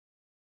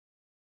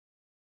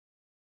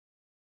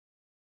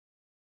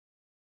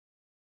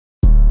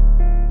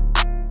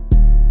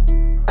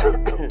QB1K.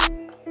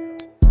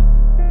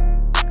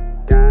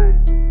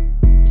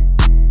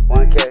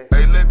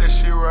 Hey, let that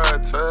shit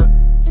ride, Tug.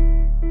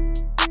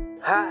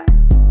 Hot.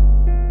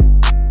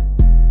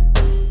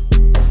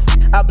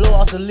 I blow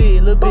off the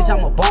lid, little bitch,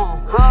 I'm a bomb.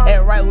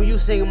 Act right when you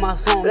singing my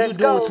song. You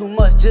doing too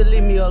much, just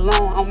leave me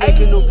alone. I'm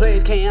making no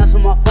plays, can't answer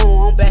my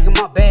phone. I'm back in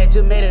my bag,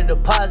 just made a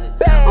deposit.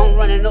 I'm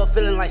running up,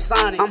 feeling like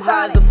Sonic. I'm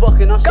high as the fuck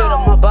and I'm straight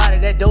up my body.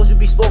 That dose you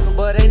be smoking,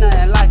 but ain't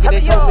nothing like it. They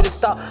told me to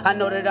stop, I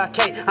know that I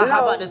can't. I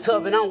hop out the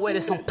tub and I'm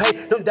wetting some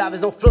paint. Them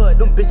diamonds on flood,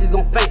 them bitches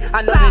gon' faint.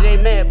 I know that they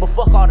mad, but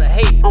fuck all the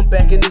hate. I'm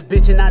back in this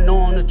bitch and I know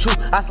I'm the truth.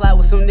 I slide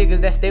with some niggas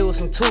that stay with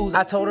some tools.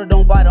 I told her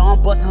don't bite her,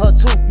 I'm busting her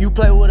tooth. You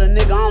play with a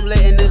nigga, I'm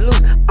letting it loose.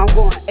 I'm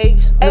going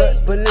apes, nuts,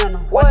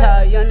 banana. Watch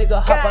how a young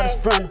nigga hop out a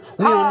sprinter.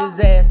 We on his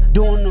ass,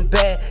 doing them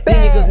bad. These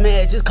niggas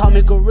mad, just call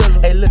me gorilla.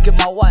 Hey, look at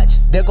my watch,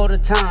 there go the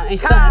time. Ain't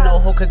stunning no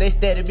hoe, cause they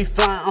steady be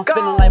flying. I'm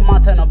feeling like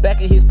Montana,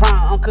 back in his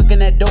prime. I'm cooking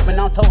that dope and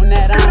I'm toting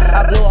that iron.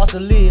 I blow off the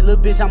lid,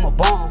 little bitch, I'm a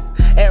bomb.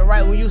 Act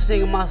right when you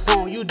singing my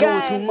song. You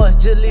doing too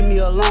much, just leave me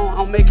alone.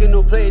 I'm making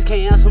no plays,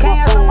 can't answer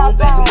my phone. I'm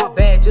back in my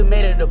bag, just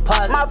made a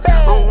deposit.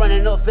 I'm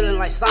running up, feeling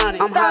like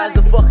Sonic. I'm high as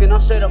the fuck and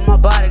I'm straight up my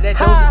body. That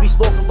dose you be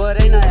smoking,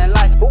 but ain't nothing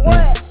like it.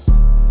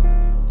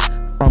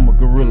 I'm a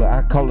gorilla,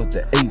 I call it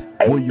the ace.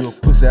 Boy, you a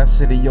pussy, I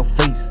sit in your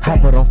face.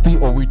 Hop out on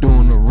feet or we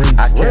doing a race.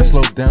 I can't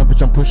slow down,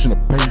 bitch, I'm pushing the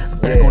pace.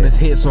 Back on his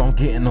head, so I'm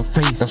getting the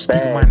face. I'm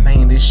speaking my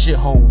name, this shit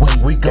whole way.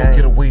 We gon'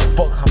 get away,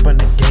 fuck, hop in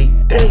the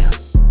gate. Damn.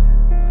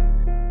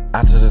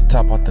 Out to the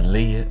top, off the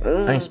lid.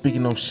 I ain't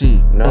speaking no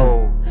shit.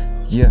 No.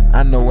 Yeah,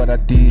 I know what I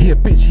did. He a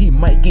bitch, he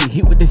might get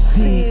hit with the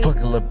seed.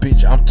 Fucking little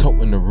bitch, I'm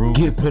toting the roof.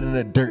 Get put in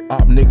the dirt,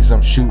 op niggas,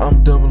 I'm shooting.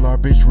 I'm double R,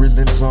 bitch,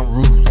 relentless, I'm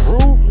ruthless.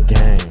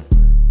 Gang.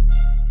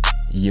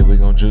 Yeah, we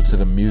gon' drill to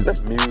the music.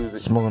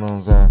 Smoking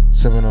on Zai,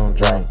 sipping on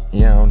drink.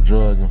 Yeah, I'm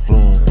drug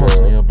influenced.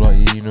 Posting your block,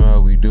 yeah, you know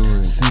how we do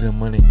it. See the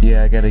money,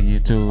 yeah, I gotta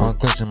get to it. I'm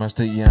clutching my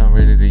stick, yeah, I'm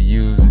ready to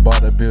use it.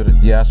 Bought a builder,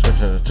 yeah, I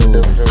switch out the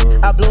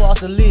tools. I blow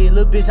off the lid,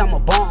 little bitch, I'm a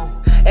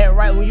bomb. Act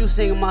right when you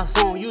singing my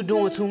song. You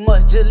doing too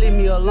much, just leave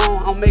me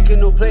alone. I'm making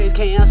no plays,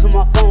 can't answer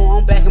my phone.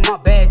 I'm back in my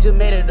bag, just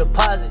made a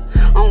deposit.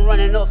 I'm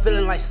running up,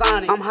 feeling like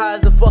Sonic. I'm high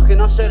as the fuck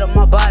and I'm straight up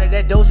my body.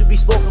 That dose you be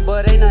smoking,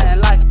 but ain't nothing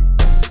like it.